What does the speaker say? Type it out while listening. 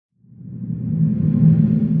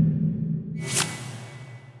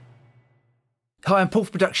Hi, I'm Paul,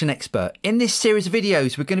 Production Expert. In this series of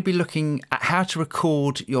videos, we're going to be looking at how to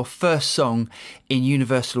record your first song in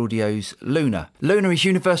Universal Audio's Luna. Luna is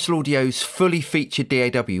Universal Audio's fully featured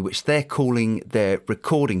DAW, which they're calling their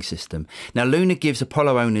recording system. Now, Luna gives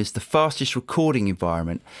Apollo owners the fastest recording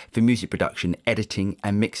environment for music production, editing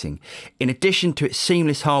and mixing. In addition to its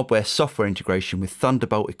seamless hardware-software integration with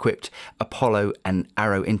Thunderbolt-equipped Apollo and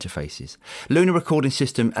Arrow interfaces. Luna recording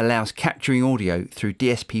system allows capturing audio through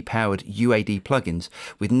DSP-powered UAD plugins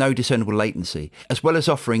with no discernible latency, as well as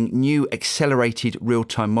offering new accelerated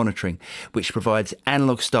real-time monitoring, which provides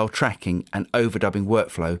analog-style tracking and overdubbing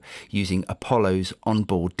workflow using Apollo's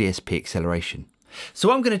onboard DSP acceleration. So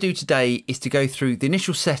what I'm going to do today is to go through the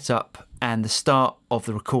initial setup and the start of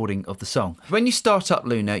the recording of the song. When you start up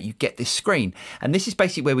Luna, you get this screen, and this is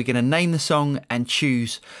basically where we're going to name the song and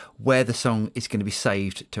choose where the song is going to be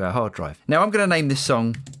saved to our hard drive. Now I'm going to name this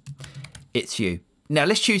song It's You. Now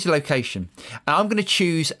let's choose a location. I'm going to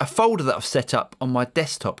choose a folder that I've set up on my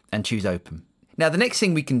desktop and choose open. Now the next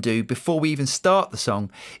thing we can do before we even start the song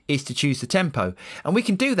is to choose the tempo, and we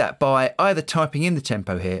can do that by either typing in the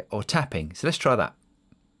tempo here or tapping. So let's try that.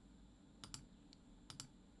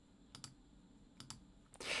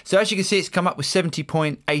 So as you can see, it's come up with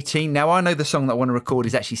 70.18. Now I know the song that I want to record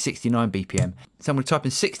is actually 69 BPM. So I'm going to type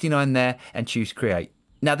in 69 there and choose create.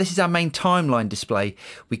 Now this is our main timeline display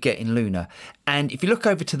we get in Luna, and if you look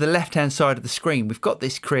over to the left hand side of the screen, we've got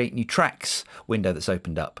this create new tracks window that's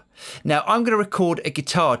opened up. Now I'm going to record a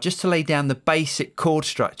guitar just to lay down the basic chord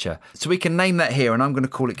structure, so we can name that here, and I'm going to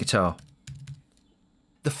call it guitar.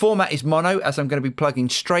 The format is mono, as I'm going to be plugging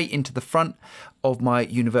straight into the front of my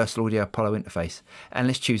Universal Audio Apollo interface, and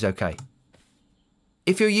let's choose OK.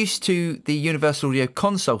 If you're used to the Universal Audio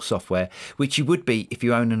console software, which you would be if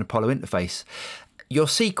you own an Apollo interface, you'll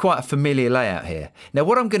see quite a familiar layout here. Now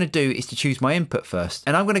what I'm going to do is to choose my input first,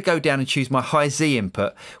 and I'm going to go down and choose my high Z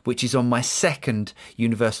input, which is on my second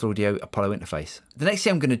Universal Audio Apollo interface. The next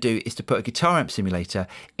thing I'm going to do is to put a guitar amp simulator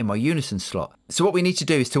in my Unison slot. So what we need to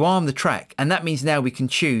do is to arm the track, and that means now we can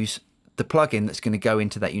choose the plugin that's going to go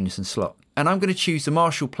into that Unison slot. And I'm going to choose the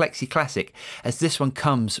Marshall Plexi Classic, as this one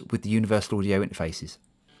comes with the Universal Audio interfaces.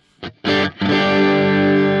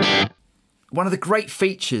 One of the great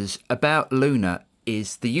features about Luna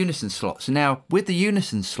is the Unison slot. So now with the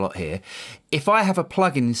Unison slot here, if I have a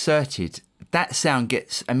plugin inserted, that sound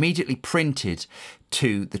gets immediately printed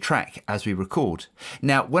to the track as we record.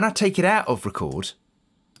 Now when I take it out of record,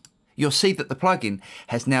 you'll see that the plugin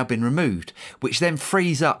has now been removed, which then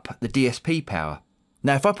frees up the DSP power.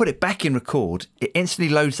 Now if I put it back in record, it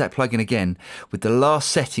instantly loads that plugin again with the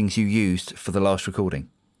last settings you used for the last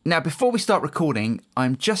recording. Now before we start recording,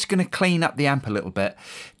 I'm just going to clean up the amp a little bit,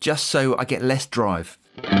 just so I get less drive.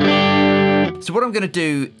 So what I'm going to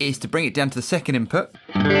do is to bring it down to the second input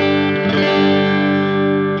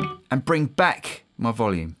and bring back my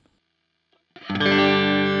volume.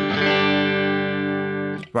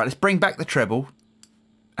 Right, let's bring back the treble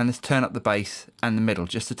and let's turn up the bass and the middle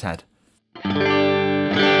just a tad.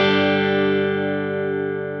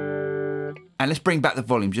 And let's bring back the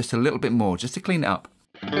volume just a little bit more, just to clean it up.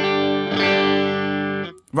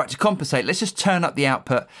 Right, to compensate, let's just turn up the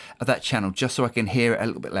output of that channel just so I can hear it a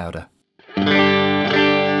little bit louder.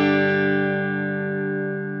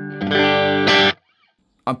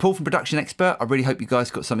 I'm Paul from Production Expert. I really hope you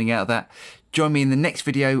guys got something out of that. Join me in the next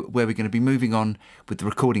video where we're going to be moving on with the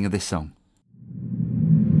recording of this song.